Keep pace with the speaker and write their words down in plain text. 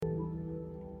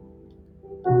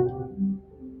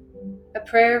A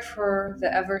prayer for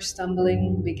the ever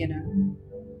stumbling beginner,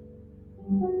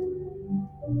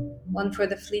 one for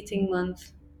the fleeting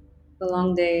month, the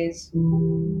long days,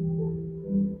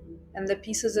 and the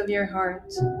pieces of your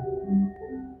heart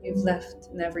you've left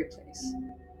in every place.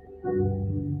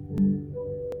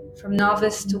 From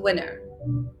novice to winner.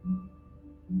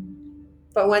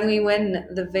 But when we win,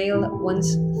 the veil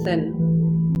once thin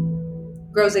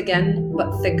grows again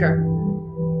but thicker.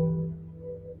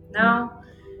 Now,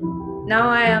 now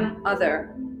I am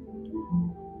other.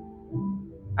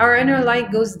 Our inner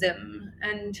light goes dim,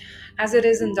 and as it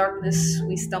is in darkness,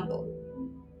 we stumble.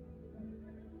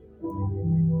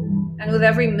 And with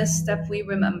every misstep we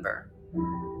remember,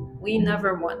 we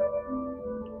never won.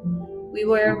 We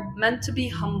were meant to be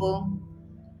humble,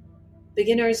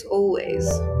 beginners always,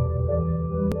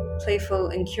 playful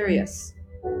and curious,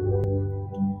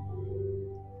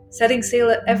 setting sail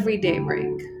at every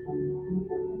daybreak,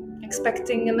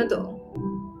 expecting a middle,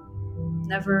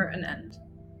 never an end.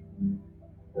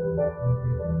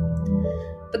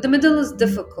 But the middle is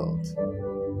difficult.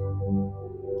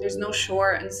 There's no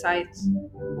shore in sight,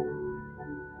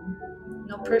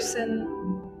 no person,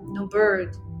 no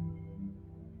bird,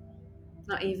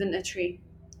 not even a tree.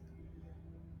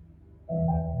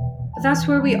 But that's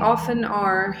where we often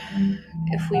are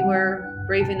if we were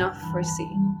brave enough for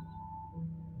sea.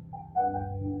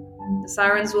 The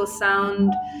sirens will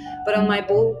sound, but on my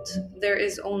boat there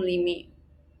is only me.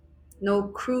 No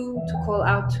crew to call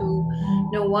out to,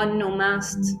 no one, no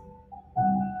mast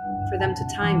for them to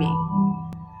tie me.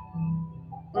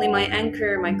 Only my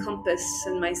anchor, my compass,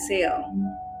 and my sail.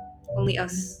 Only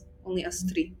us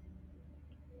three.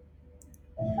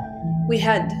 We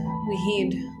head, we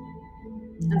heed,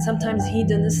 and sometimes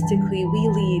hedonistically we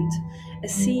lead a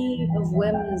sea of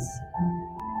whims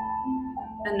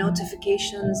and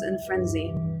notifications and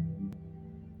frenzy.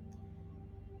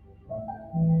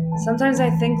 Sometimes I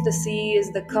think the sea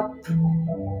is the cup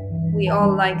we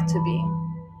all like to be.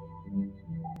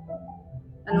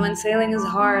 And when sailing is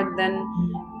hard, then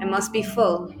I must be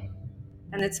full,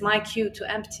 and it's my cue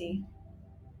to empty.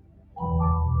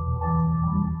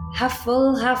 Half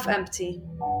full, half empty.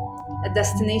 A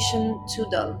destination too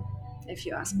dull, if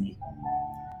you ask me.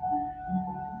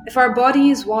 If our body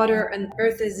is water and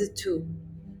earth is it too,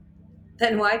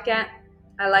 then why can't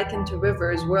I liken to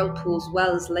rivers, whirlpools,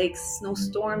 wells, lakes,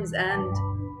 snowstorms, and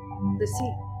the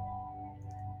sea?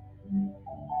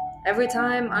 Every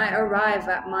time I arrive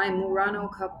at my Murano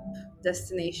Cup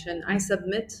destination, I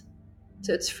submit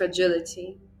to its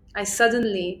fragility. I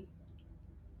suddenly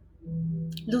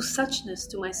lose suchness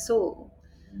to my soul.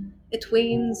 It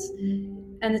wanes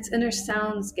and its inner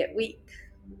sounds get weak,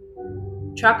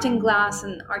 trapped in glass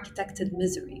and architected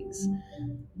miseries.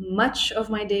 Much of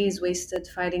my day is wasted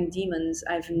fighting demons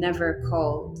I've never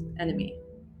called enemy.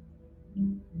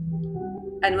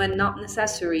 And when not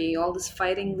necessary, all this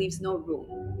fighting leaves no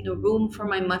room. No room for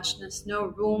my muchness, no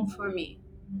room for me.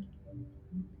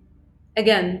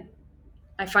 Again,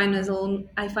 I find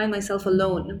myself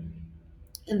alone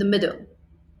in the middle.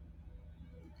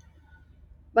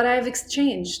 But I've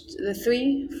exchanged the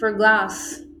three for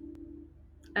glass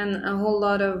and a whole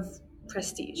lot of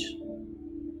prestige.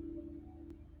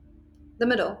 The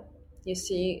middle, you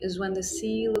see, is when the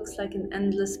sea looks like an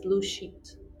endless blue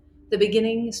sheet. The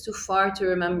beginning is too far to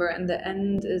remember and the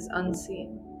end is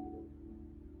unseen.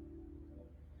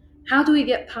 How do we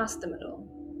get past the middle?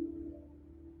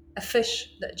 A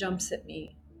fish that jumps at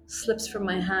me, slips from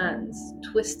my hands,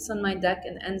 twists on my deck,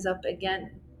 and ends up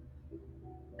again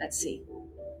at sea.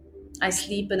 I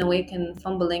sleep and awaken,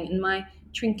 fumbling in my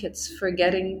trinkets,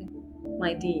 forgetting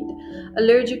my deed.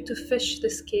 Allergic to fish, the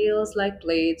scales like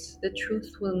blades, the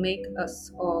truth will make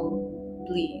us all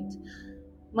bleed.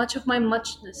 Much of my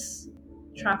muchness,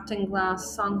 trapped in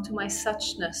glass, sung to my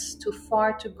suchness, too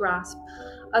far to grasp.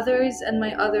 Others and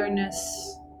my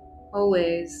otherness,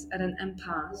 always at an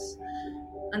impasse.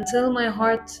 Until my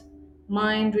heart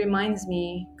mind reminds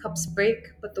me, cups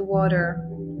break, but the water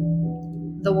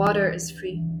is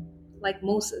free. Like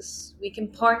Moses, we can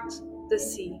part the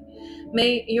sea.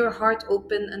 May your heart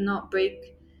open and not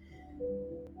break.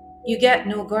 You get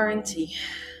no guarantee.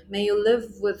 May you live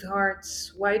with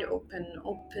hearts wide open,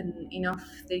 open enough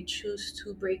they choose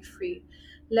to break free.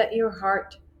 Let your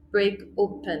heart break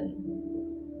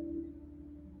open,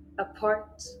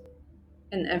 apart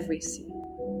in every sea.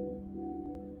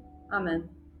 Amen.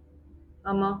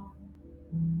 Amma.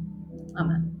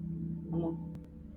 Amen. Amma.